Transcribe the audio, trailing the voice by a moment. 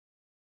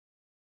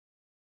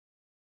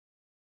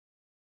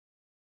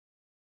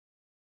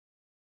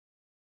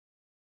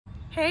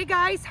Hey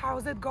guys,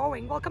 how's it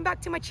going? Welcome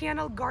back to my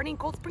channel, Gardening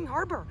Cold Spring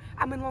Harbor.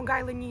 I'm in Long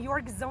Island, New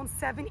York, Zone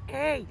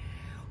 7A.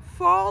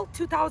 Fall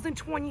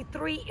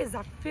 2023 is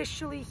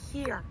officially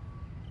here.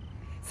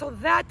 So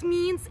that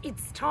means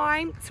it's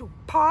time to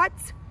pot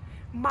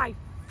my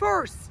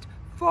first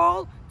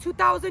Fall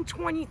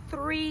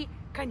 2023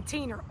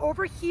 container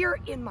over here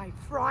in my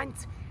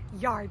front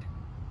yard.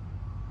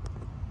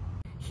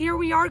 Here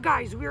we are,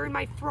 guys. We're in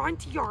my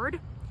front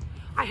yard.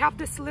 I have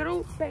this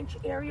little bench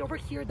area over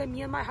here that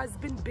me and my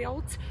husband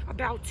built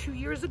about 2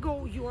 years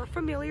ago. You are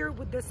familiar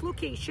with this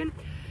location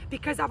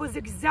because I was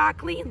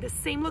exactly in the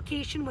same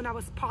location when I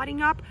was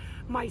potting up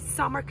my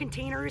summer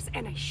containers,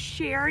 and I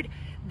shared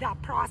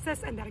that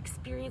process and that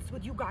experience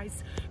with you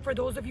guys. For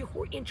those of you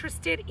who are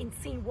interested in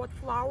seeing what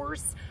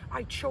flowers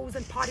I chose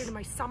and potted in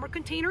my summer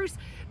containers,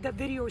 the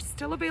video is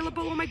still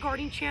available on my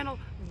gardening channel,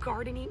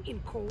 Gardening in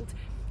Cold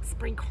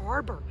Spring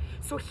Harbor.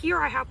 So here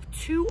I have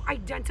two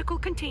identical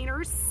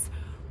containers,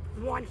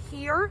 one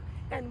here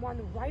and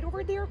one right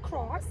over there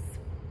across.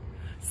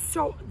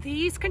 So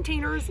these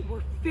containers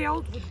were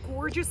filled with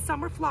gorgeous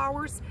summer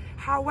flowers.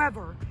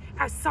 However,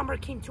 as summer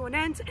came to an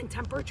end and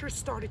temperatures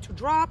started to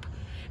drop,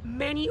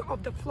 many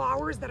of the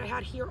flowers that I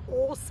had here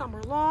all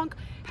summer long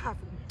have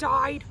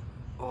died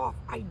off.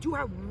 I do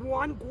have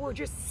one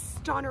gorgeous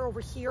stunner over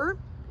here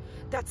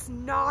that's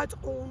not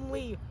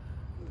only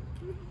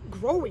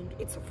growing,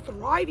 it's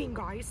thriving,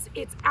 guys.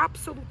 It's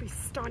absolutely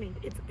stunning.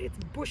 It's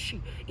bushy,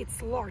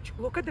 it's large.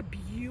 Look at the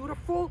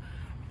beautiful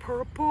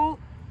purple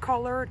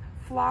colored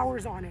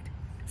flowers on it.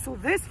 So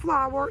this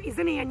flower is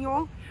an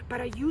annual, but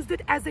I used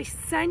it as a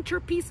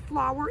centerpiece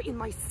flower in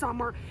my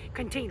summer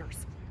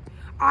containers.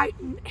 I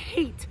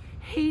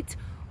hate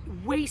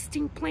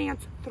wasting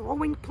plants,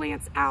 throwing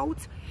plants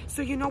out.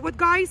 So you know what,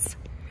 guys?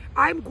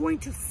 I'm going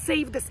to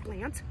save this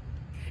plant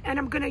and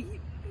I'm gonna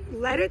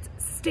let it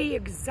stay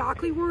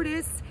exactly where it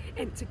is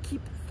and to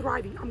keep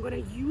thriving. I'm gonna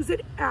use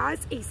it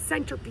as a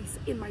centerpiece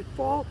in my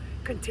fall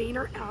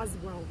container as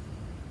well.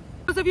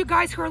 Those of you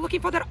guys who are looking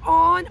for that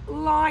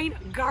online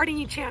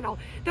gardening channel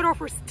that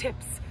offers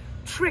tips,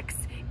 tricks,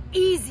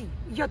 easy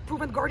yet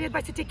proven gardening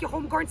advice to take your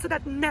home garden to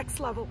that next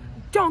level,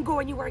 don't go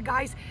anywhere,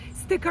 guys.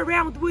 Stick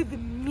around with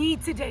me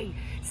today.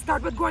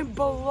 Start with going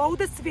below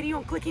this video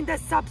and clicking the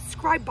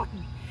subscribe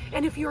button.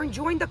 And if you're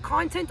enjoying the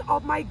content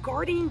of my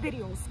gardening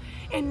videos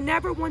and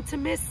never want to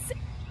miss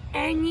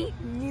any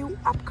new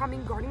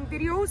upcoming gardening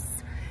videos,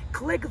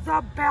 click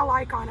the bell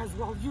icon as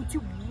well.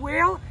 YouTube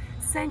will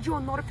send you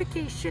a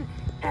notification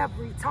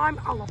every time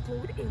I'll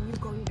upload a new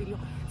gardening video.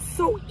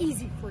 So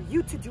easy for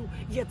you to do,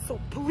 yet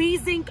so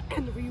pleasing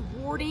and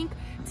rewarding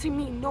to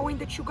me, knowing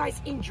that you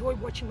guys enjoy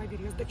watching my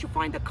videos, that you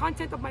find the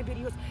content of my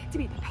videos to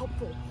be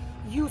helpful,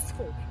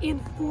 useful,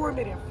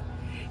 informative.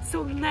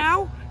 So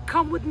now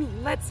come with me,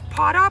 let's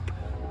pot up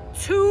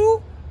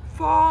two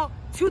fall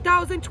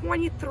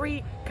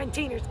 2023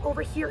 containers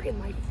over here in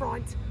my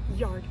front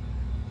yard.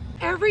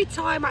 Every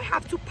time I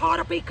have to pot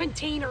up a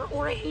container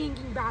or a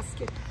hanging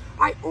basket,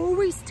 I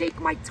always take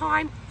my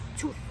time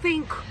to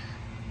think,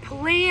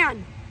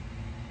 plan,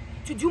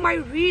 to do my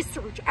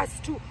research as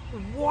to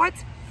what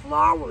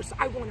flowers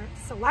I want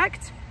to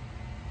select,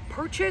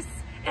 purchase,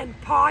 and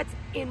pot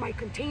in my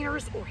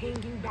containers or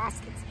hanging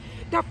baskets.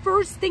 The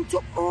first thing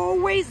to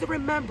always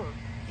remember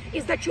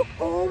is that you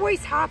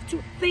always have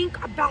to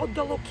think about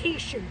the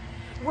location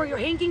where your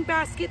hanging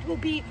basket will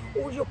be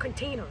or your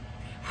container.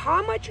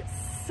 How much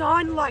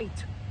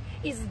sunlight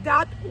is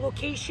that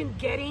location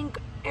getting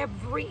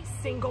every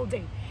single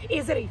day?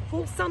 Is it a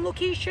full sun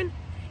location?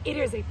 It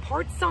is a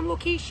part sun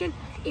location?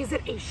 Is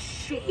it a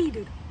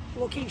shaded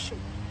location?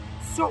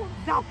 So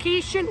the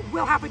location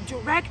will have a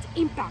direct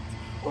impact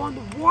on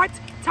what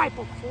type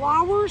of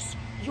flowers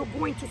you're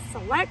going to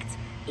select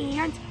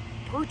and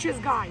purchase,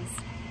 guys.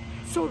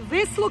 So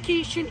this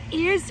location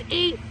is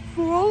a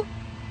full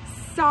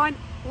sun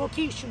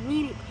location,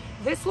 meaning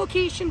this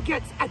location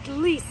gets at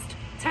least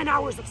 10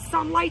 hours of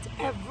sunlight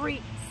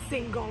every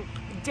single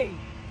day.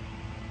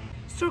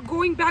 So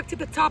going back to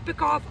the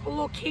topic of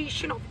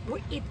location of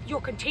your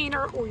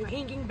container or your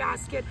hanging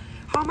basket,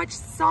 how much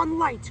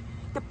sunlight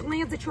the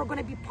plants that you're going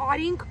to be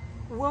potting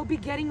will be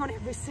getting on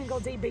every single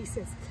day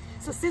basis.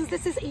 So since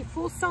this is a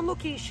full sun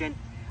location,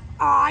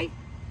 I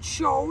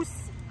chose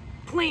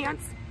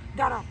plants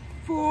that are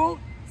full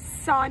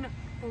sun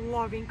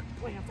loving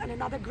plants. And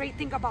another great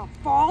thing about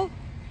fall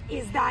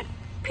is that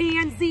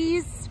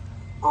pansies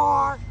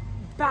are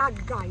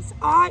back, guys.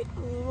 I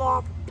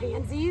love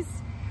pansies.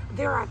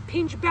 They're a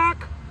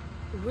pinchback,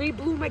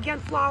 rebloom again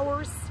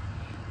flowers.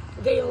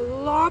 They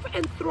love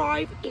and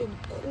thrive in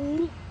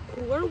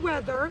cooler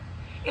weather,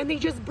 and they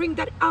just bring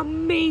that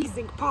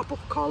amazing pop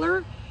of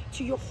color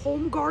to your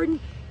home garden,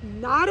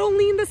 not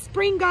only in the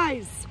spring,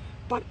 guys,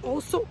 but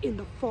also in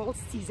the fall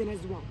season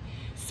as well.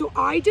 So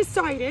I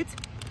decided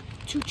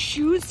to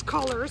choose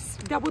colors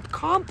that would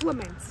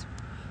complement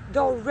the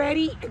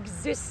already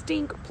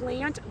existing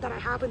plant that I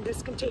have in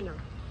this container.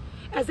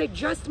 As I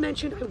just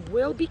mentioned, I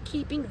will be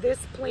keeping this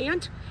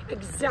plant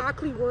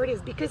exactly where it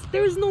is because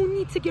there's no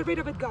need to get rid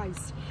of it,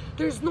 guys.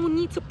 There's no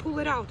need to pull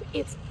it out.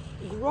 It's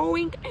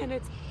growing and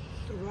it's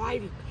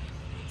thriving.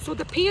 So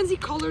the pansy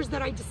colors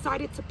that I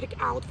decided to pick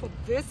out for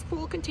this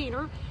fall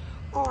container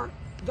are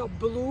the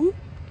blue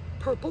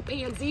purple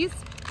pansies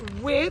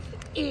with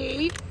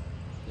a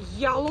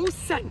yellow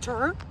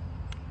center,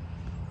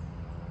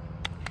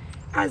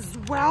 as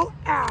well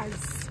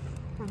as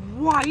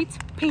white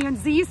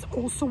pansies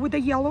also with a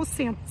yellow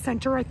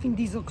center. I think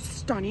these look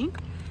stunning.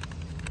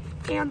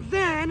 And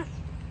then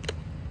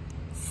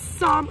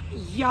some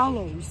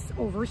yellows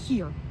over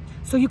here.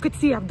 So you could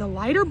see I have the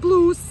lighter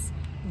blues,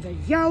 the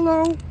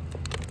yellow,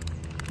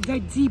 the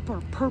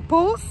deeper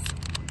purples,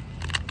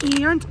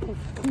 and of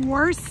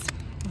course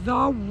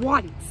the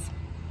whites.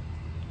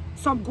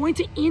 So I'm going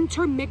to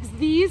intermix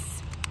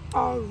these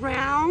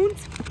around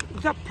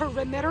the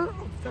perimeter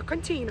of the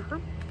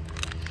container.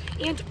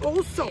 And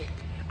also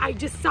I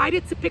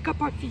decided to pick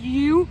up a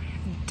few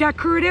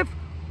decorative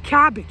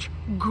cabbage,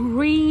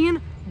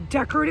 green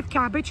decorative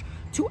cabbage,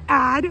 to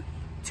add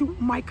to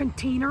my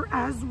container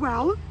as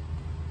well,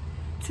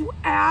 to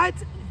add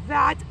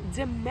that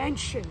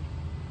dimension.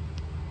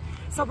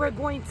 So we're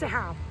going to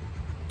have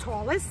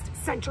tallest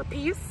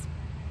centerpiece,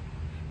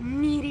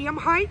 medium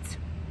height,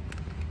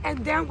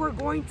 and then we're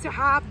going to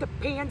have the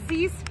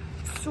pansies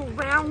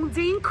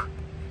surrounding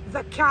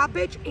the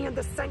cabbage and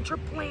the center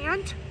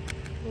plant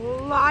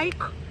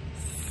like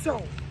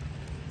so.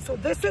 So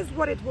this is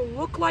what it will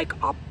look like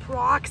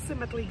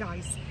approximately,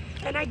 guys.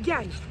 And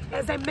again,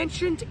 as I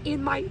mentioned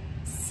in my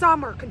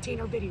summer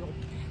container video,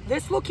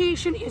 this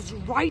location is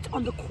right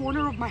on the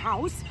corner of my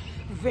house,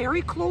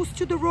 very close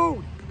to the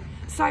road.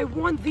 So I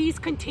want these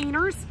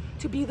containers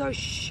to be the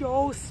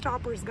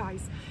showstoppers,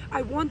 guys.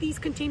 I want these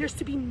containers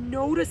to be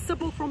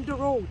noticeable from the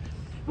road.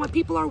 When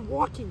people are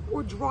walking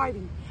or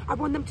driving, I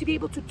want them to be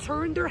able to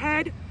turn their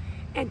head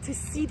and to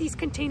see these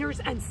containers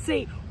and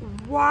say,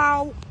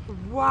 wow,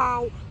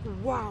 wow,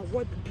 wow,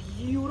 what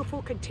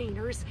beautiful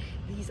containers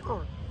these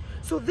are.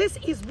 So this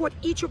is what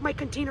each of my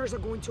containers are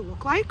going to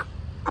look like,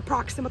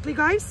 approximately,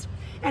 guys.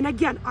 And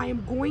again, I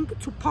am going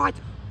to pot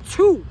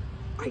 2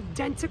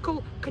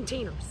 identical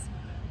containers,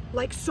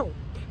 like so,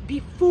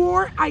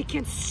 before I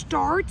can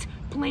start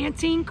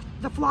planting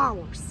the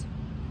flowers.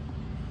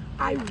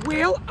 I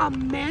will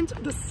amend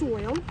the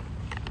soil,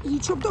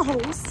 each of the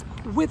holes,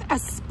 with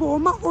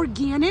Espoma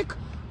Organic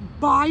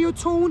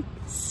Biotone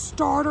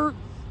Starter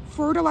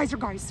Fertilizer,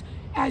 guys.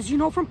 As you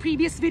know from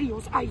previous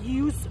videos, I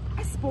use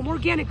Espoma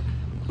Organic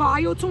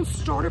Biotone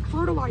Starter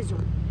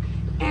Fertilizer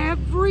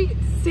every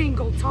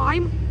single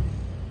time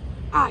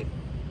I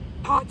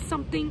pot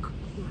something,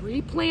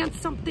 replant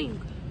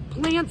something,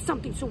 plant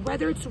something. So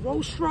whether it's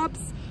rose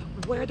shrubs,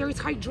 whether it's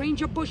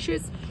hydrangea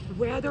bushes,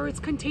 whether it's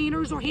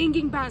containers or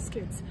hanging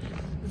baskets,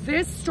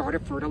 this starter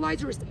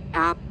fertilizer is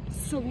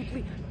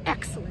absolutely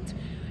excellent.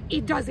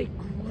 It does a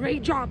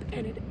great job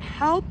and it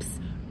helps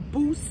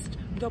boost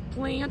the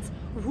plant's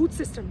root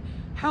system,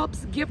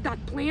 helps give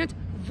that plant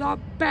the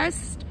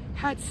best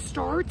head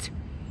start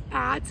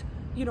at,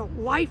 you know,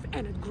 life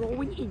and it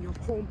growing in your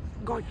home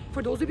garden.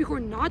 For those of you who are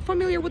not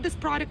familiar with this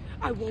product,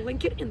 I will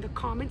link it in the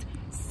comment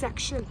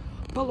section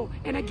below.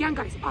 And again,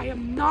 guys, I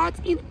am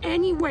not in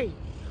any way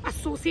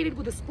associated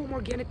with the Espoma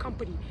Organic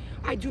company.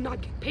 I do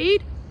not get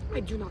paid. I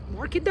do not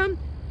market them.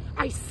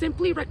 I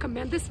simply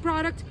recommend this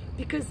product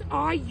because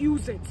I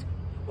use it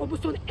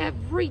almost on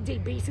everyday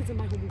basis in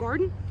my home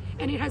garden,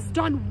 and it has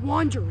done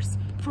wonders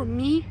for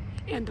me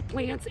and the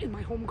plants in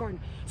my home garden.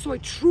 So I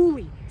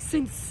truly,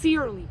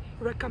 sincerely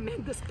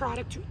recommend this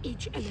product to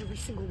each and every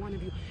single one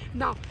of you.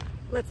 Now,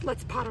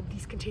 let's pot up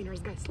these containers,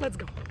 guys. Let's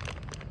go.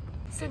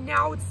 So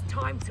now it's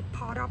time to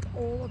pot up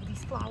all of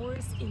these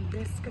flowers in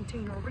this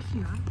container over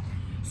here.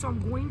 So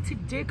I'm going to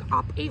dig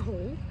up a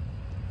hole,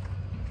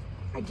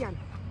 again,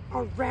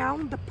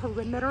 around the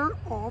perimeter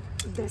of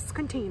this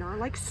container,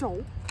 like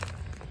so.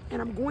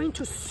 And I'm going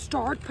to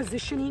start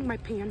positioning my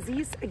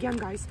pansies. Again,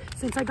 guys,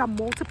 since I got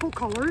multiple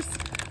colors,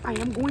 I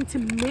am going to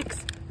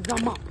mix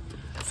them up.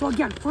 So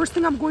again, first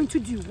thing I'm going to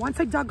do, once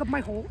I dug up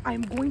my hole, I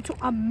am going to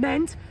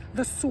amend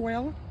the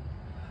soil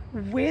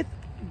with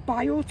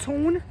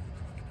Biotone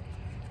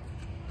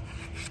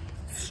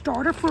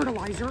Starter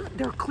Fertilizer.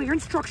 There are clear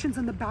instructions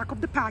in the back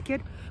of the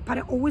packet, but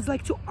I always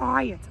like to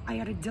eye it. I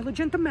add a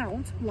diligent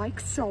amount, like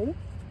so.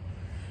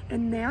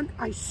 And then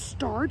I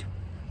start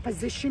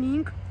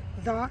positioning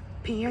the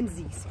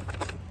pansies.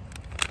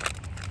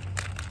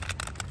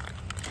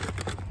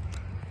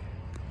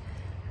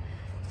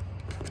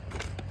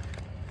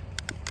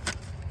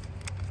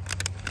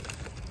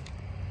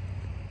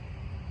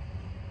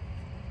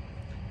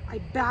 I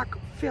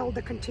backfill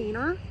the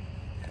container.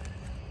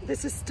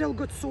 This is still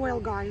good soil,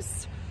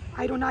 guys.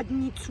 I do not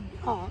need to,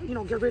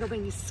 get rid of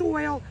any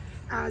soil,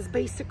 as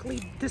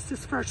basically this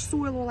is fresh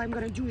soil. All I'm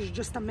gonna do is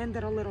just amend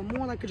it a little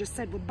more, like I just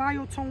said, with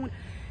Biotone,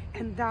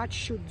 and that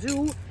should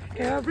do.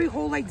 Every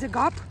hole I dig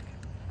up,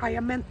 I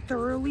amend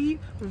thoroughly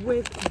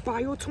with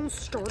Biotone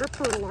Starter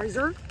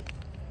Fertilizer.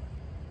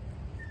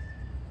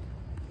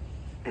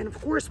 And of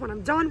course, when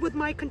I'm done with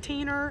my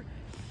container,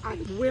 I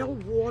will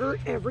water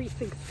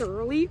everything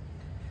thoroughly,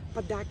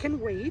 but that can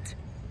wait.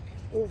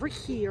 over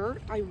here,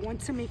 I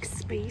want to make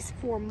space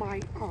for my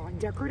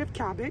decorative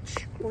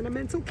cabbage,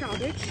 ornamental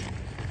cabbage.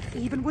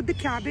 Even with the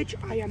cabbage,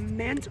 I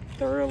amend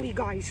thoroughly,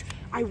 guys.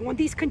 I want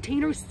these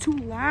containers to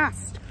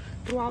last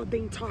throughout the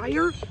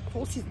entire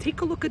fall season.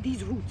 Take a look at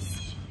these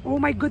roots. Oh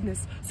my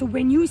goodness. So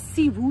when you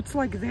see roots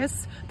like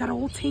this that are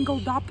all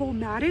tangled up, all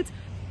matted,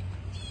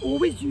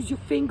 always use your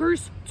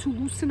fingers to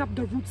loosen up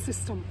the root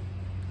system.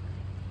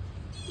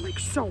 Like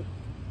so.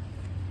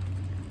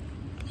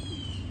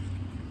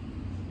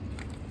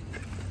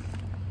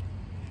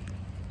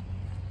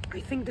 I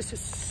think this is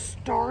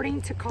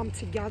starting to come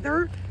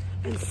together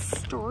and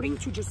starting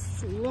to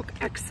just look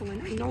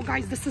excellent. I know,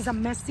 guys, this is a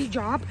messy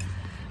job,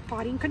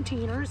 potting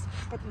containers,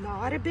 but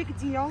not a big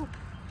deal.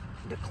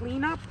 The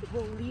cleanup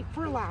will leave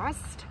for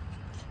last.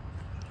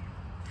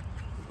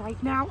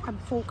 Right now, I'm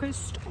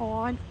focused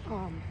on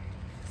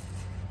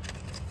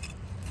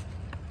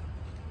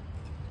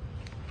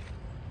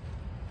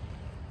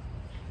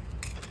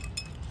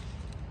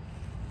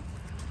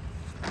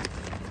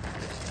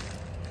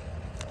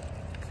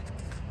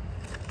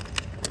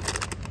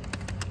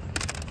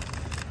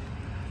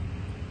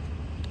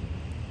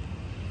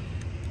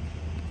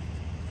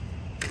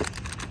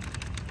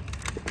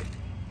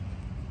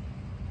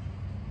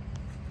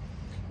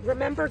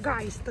remember,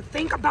 guys, the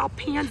thing about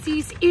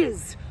pansies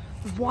is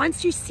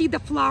once you see the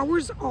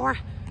flowers are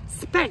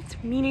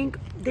spent, meaning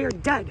they're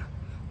dead,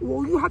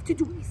 all you have to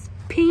do is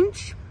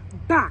pinch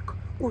back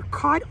or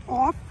cut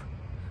off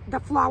the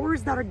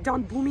flowers that are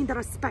done blooming, that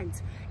are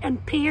spent,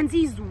 and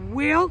pansies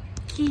will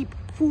keep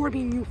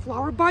forming new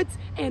flower buds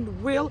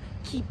and will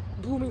keep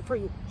blooming for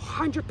you.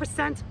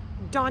 100%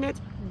 done it,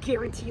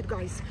 guaranteed,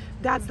 guys.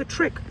 That's the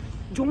trick.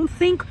 Don't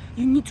think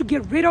you need to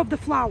get rid of the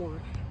flower,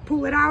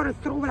 pull it out and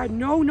throw it out.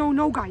 No, no,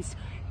 no, guys.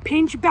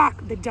 Pinch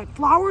back the dead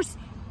flowers,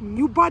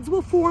 new buds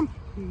will form,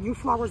 new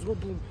flowers will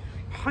bloom.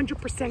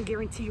 100%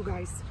 guarantee, you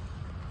guys.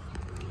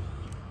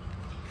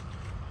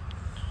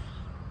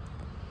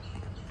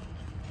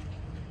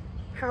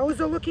 How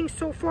is it looking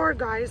so far,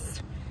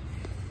 guys?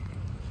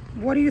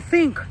 What do you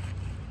think?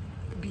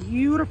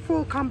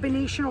 Beautiful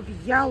combination of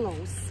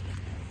yellows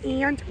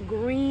and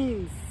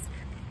greens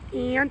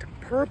and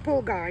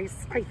purple,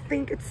 guys. I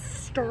think it's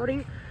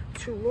starting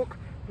to look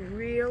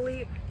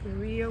really,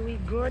 really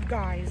good,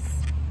 guys.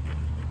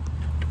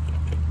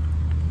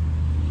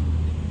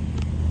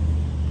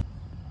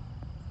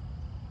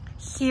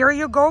 Here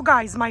you go,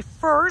 guys. My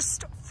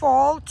first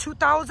fall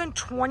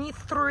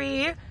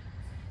 2023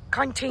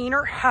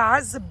 container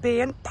has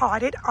been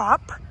potted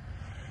up.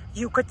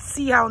 You could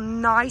see how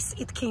nice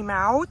it came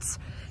out.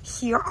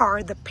 Here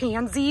are the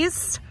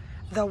pansies,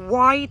 the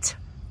white,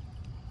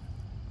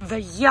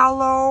 the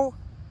yellow,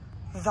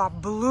 the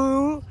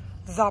blue,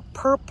 the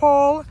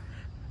purple,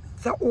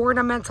 the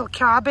ornamental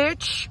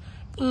cabbage,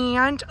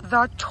 and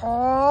the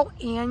tall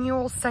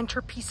annual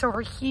centerpiece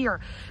over here.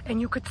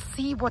 And you could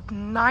see what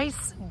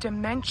nice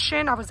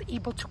dimension I was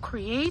able to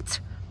create.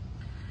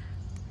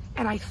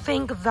 And I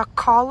think the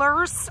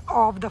colors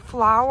of the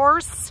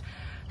flowers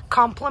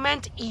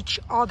complement each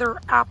other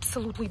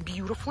absolutely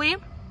beautifully.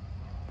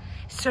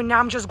 So now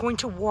I'm just going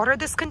to water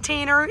this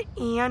container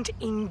and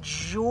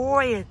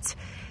enjoy it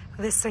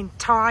this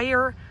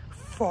entire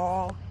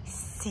fall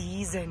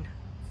season.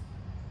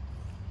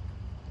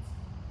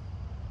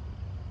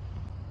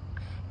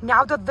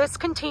 Now that this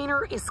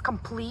container is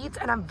complete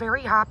and I'm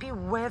very happy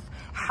with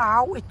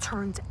how it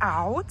turned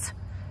out,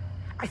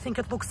 I think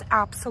it looks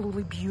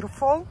absolutely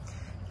beautiful.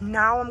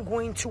 Now I'm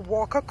going to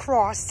walk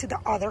across to the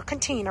other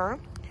container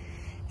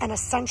and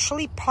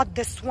essentially pot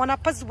this one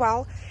up as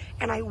well.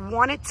 And I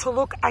want it to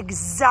look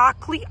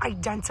exactly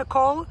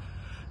identical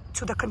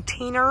to the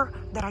container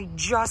that I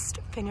just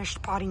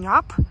finished potting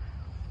up.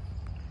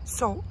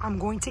 So I'm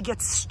going to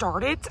get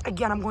started.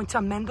 Again, I'm going to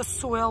amend the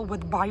soil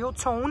with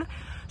Biotone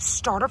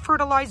starter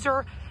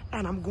fertilizer,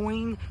 and I'm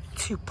going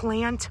to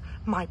plant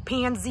my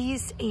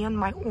pansies and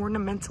my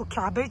ornamental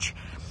cabbage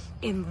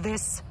in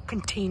this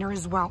container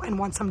as well. And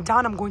once I'm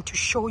done, I'm going to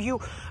show you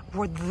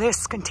what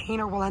this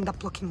container will end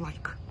up looking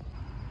like.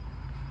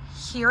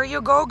 Here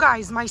you go,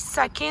 guys. My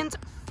second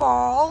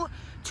fall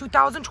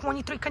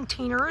 2023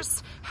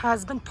 containers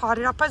has been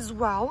potted up as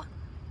well.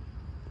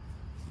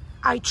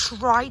 I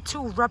tried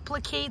to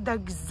replicate the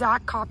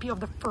exact copy of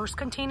the first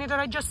container that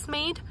I just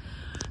made.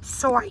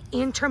 So I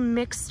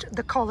intermixed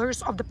the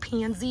colors of the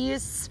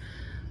pansies.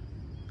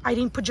 I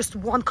didn't put just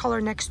one color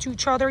next to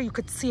each other. You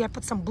could see I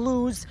put some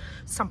blues,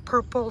 some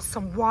purple,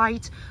 some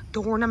white,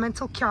 the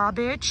ornamental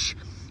cabbage.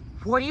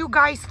 What do you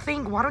guys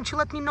think? Why don't you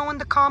let me know in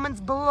the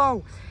comments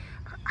below?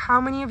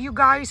 How many of you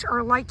guys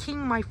are liking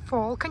my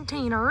fall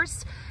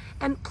containers?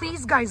 And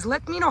please, guys,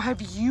 let me know,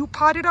 have you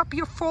potted up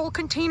your fall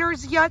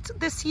containers yet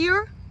this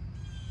year?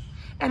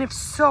 And if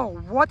so,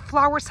 what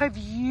flowers have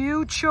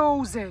you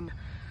chosen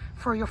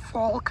for your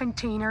fall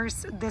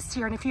containers this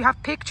year? And if you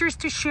have pictures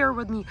to share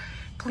with me,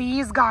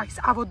 please, guys,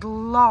 I would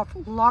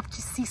love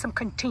to see some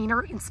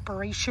container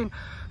inspiration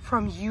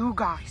from you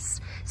guys.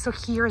 So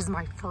here is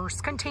my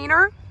first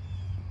container.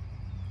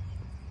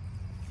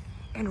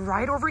 And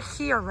right over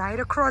here, right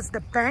across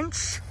the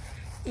bench,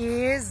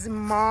 is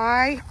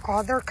my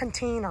other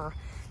container.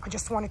 I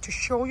just wanted to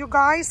show you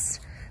guys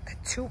the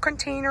two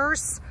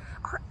containers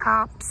are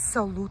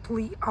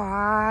absolutely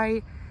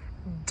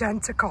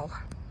identical.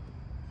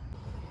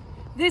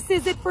 This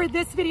is it for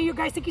this video, you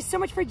guys. Thank you so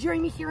much for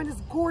joining me here on this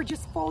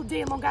gorgeous fall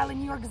day in Long Island,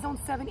 New York, Zone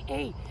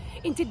 7A.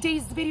 In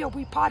today's video,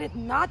 we potted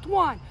not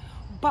one,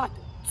 but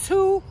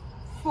two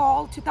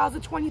fall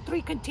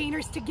 2023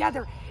 containers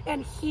together.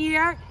 And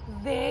here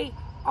they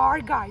are,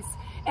 guys.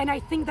 And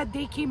I think that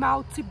they came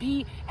out to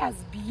be as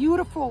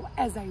beautiful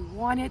as I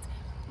wanted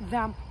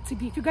them to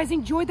be. If you guys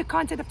enjoyed the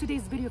content of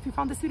today's video, if you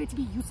found this video to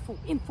be useful,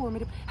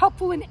 informative,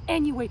 helpful in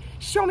any way,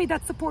 show me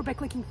that support by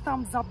clicking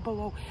thumbs up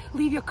below.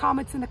 Leave your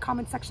comments in the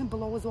comment section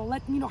below as well.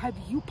 Let me know, have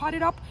you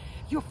potted up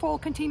your fall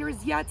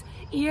containers yet?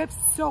 If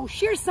so,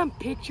 share some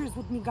pictures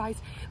with me, guys.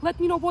 Let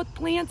me know what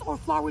plants or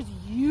flowers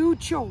you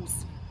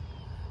chose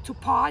to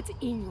pot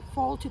in your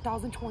fall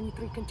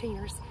 2023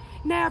 containers.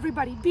 Now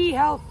everybody, be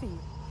healthy,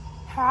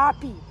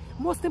 happy,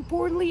 most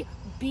importantly,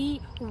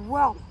 be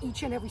well,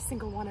 each and every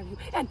single one of you,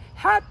 and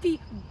happy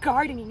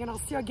gardening. And I'll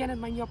see you again in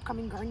my new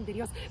upcoming gardening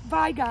videos.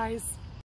 Bye, guys.